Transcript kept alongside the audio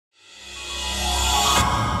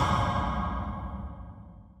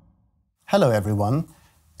Hello everyone.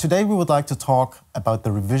 Today we would like to talk about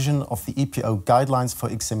the revision of the EPO Guidelines for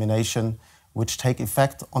examination, which take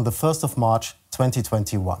effect on the 1st of March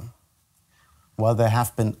 2021. While there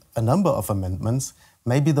have been a number of amendments,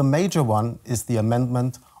 maybe the major one is the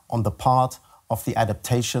amendment on the part of the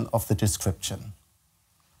adaptation of the description.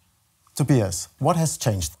 Tobias, what has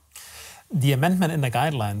changed? The amendment in the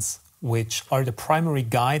guidelines, which are the primary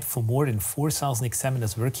guide for more than 4,000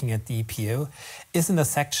 examiners working at the EPO, is in the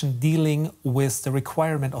section dealing with the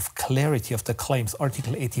requirement of clarity of the claims,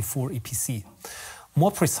 Article 84 EPC. More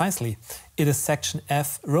precisely, it is section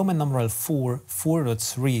F, Roman numeral 4,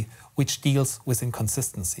 4.3, which deals with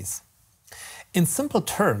inconsistencies. In simple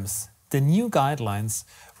terms, the new guidelines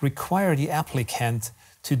require the applicant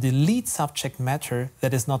to delete subject matter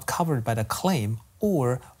that is not covered by the claim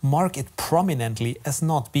or mark it prominently as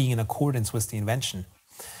not being in accordance with the invention.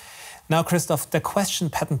 Now, Christoph, the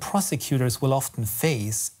question patent prosecutors will often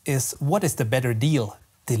face is, what is the better deal,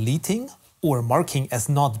 deleting or marking as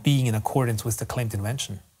not being in accordance with the claimed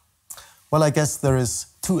invention? Well, I guess there is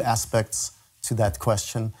two aspects to that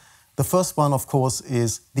question. The first one, of course,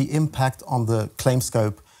 is the impact on the claim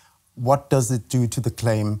scope. What does it do to the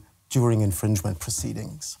claim during infringement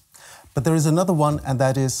proceedings? But there is another one, and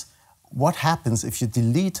that is, what happens if you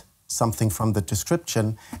delete something from the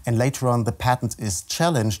description and later on the patent is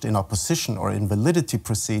challenged in opposition or in validity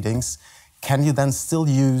proceedings? Can you then still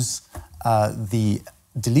use the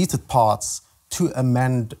deleted parts to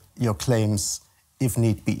amend your claims if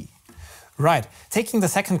need be? Right. Taking the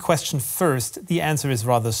second question first, the answer is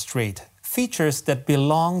rather straight. Features that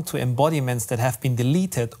belong to embodiments that have been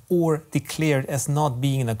deleted or declared as not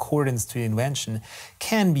being in accordance to the invention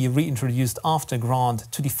can be reintroduced after grant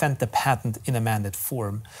to defend the patent in amended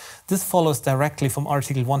form. This follows directly from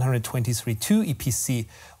Article 123.2 EPC,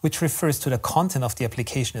 which refers to the content of the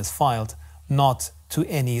application as filed, not to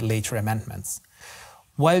any later amendments.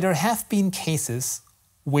 While there have been cases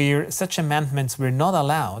where such amendments were not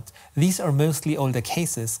allowed, these are mostly older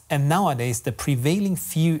cases, and nowadays the prevailing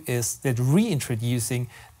view is that reintroducing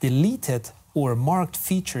deleted or marked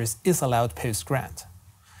features is allowed post-grant.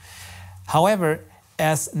 However,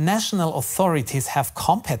 as national authorities have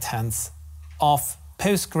competence of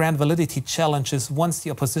post-grant validity challenges once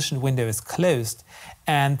the opposition window is closed,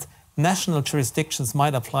 and national jurisdictions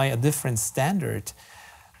might apply a different standard,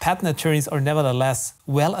 patent attorneys are nevertheless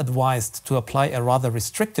well advised to apply a rather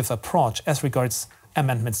restrictive approach as regards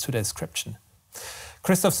amendments to the description.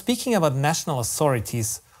 Christoph, speaking about national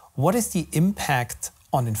authorities, what is the impact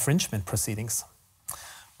on infringement proceedings?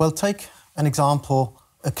 Well, take an example,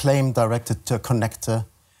 a claim directed to a connector,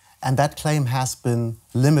 and that claim has been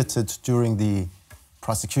limited during the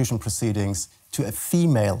prosecution proceedings to a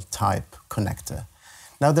female type connector.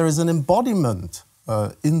 Now, there is an embodiment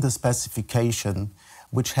in the specification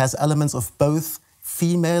which has elements of both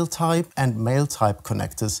female type and male type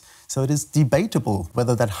connectors. So it is debatable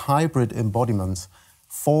whether that hybrid embodiment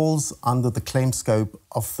falls under the claim scope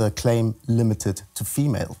of the claim limited to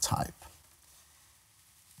female type.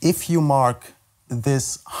 If you mark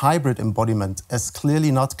this hybrid embodiment as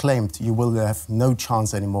clearly not claimed, you will have no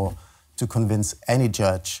chance anymore to convince any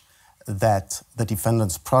judge that the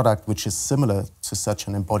defendant's product, which is similar to such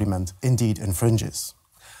an embodiment, indeed infringes.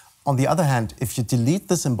 On the other hand, if you delete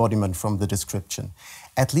this embodiment from the description,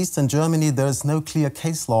 at least in Germany, there is no clear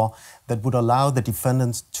case law that would allow the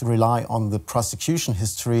defendant to rely on the prosecution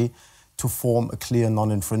history to form a clear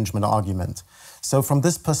non-infringement argument. So from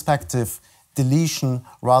this perspective, deletion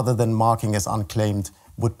rather than marking as unclaimed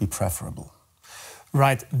would be preferable.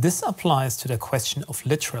 Right. This applies to the question of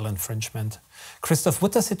literal infringement. Christoph,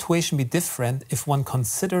 would the situation be different if one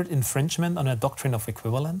considered infringement on a doctrine of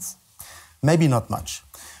equivalence? Maybe not much.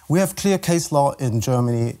 We have clear case law in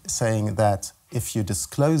Germany saying that if you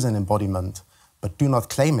disclose an embodiment but do not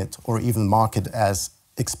claim it or even mark it as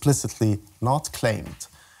explicitly not claimed,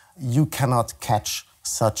 you cannot catch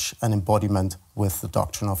such an embodiment with the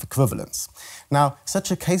doctrine of equivalence. Now,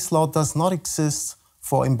 such a case law does not exist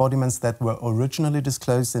for embodiments that were originally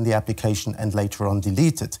disclosed in the application and later on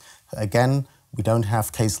deleted. Again, we don't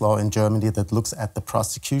have case law in Germany that looks at the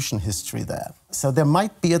prosecution history there. So there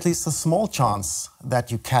might be at least a small chance that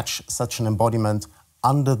you catch such an embodiment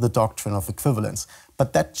under the doctrine of equivalence.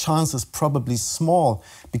 But that chance is probably small,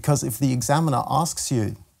 because if the examiner asks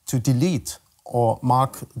you to delete or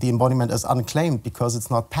mark the embodiment as unclaimed because it's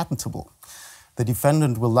not patentable, the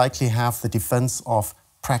defendant will likely have the defense of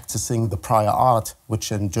practicing the prior art,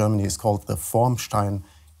 which in Germany is called the Formstein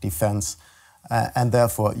defense, and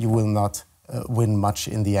therefore you will not win much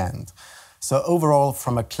in the end. So overall,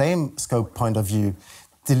 from a claim scope point of view,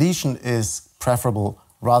 deletion is preferable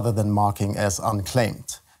rather than marking as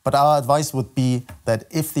unclaimed. But our advice would be that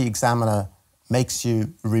if the examiner makes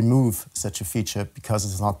you remove such a feature because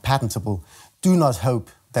it's not patentable, do not hope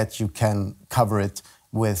that you can cover it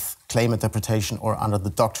with claim interpretation or under the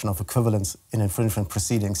doctrine of equivalence in infringement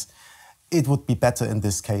proceedings. It would be better in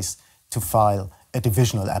this case to file a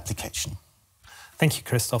divisional application. Thank you,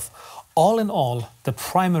 Christoph. All in all, the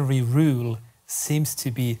primary rule seems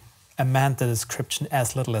to be amend the description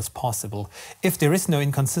as little as possible. If there is no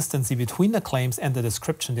inconsistency between the claims and the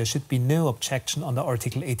description, there should be no objection under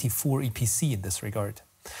Article 84 EPC in this regard.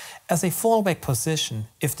 As a fallback position,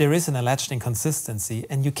 if there is an alleged inconsistency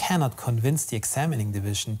and you cannot convince the examining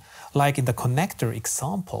division, like in the connector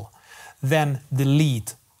example, then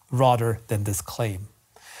delete rather than disclaim.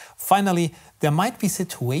 Finally, there might be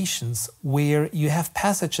situations where you have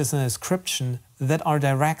passages in a description that are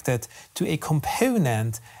directed to a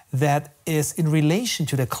component that is in relation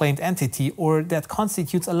to the claimed entity or that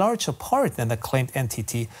constitutes a larger part than the claimed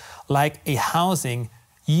entity, like a housing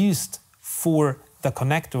used for the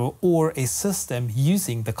connector or a system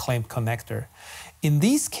using the claimed connector. In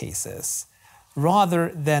these cases, rather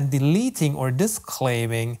than deleting or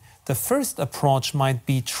disclaiming, the first approach might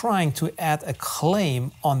be trying to add a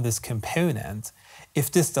claim on this component.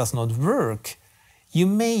 If this does not work, you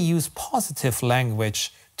may use positive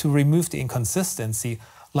language to remove the inconsistency,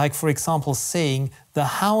 like for example saying the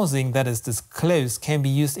housing that is disclosed can be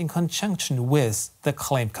used in conjunction with the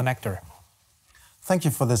claimed connector. Thank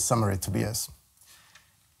you for this summary, Tobias.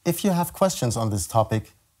 If you have questions on this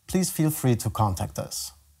topic, please feel free to contact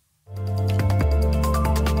us.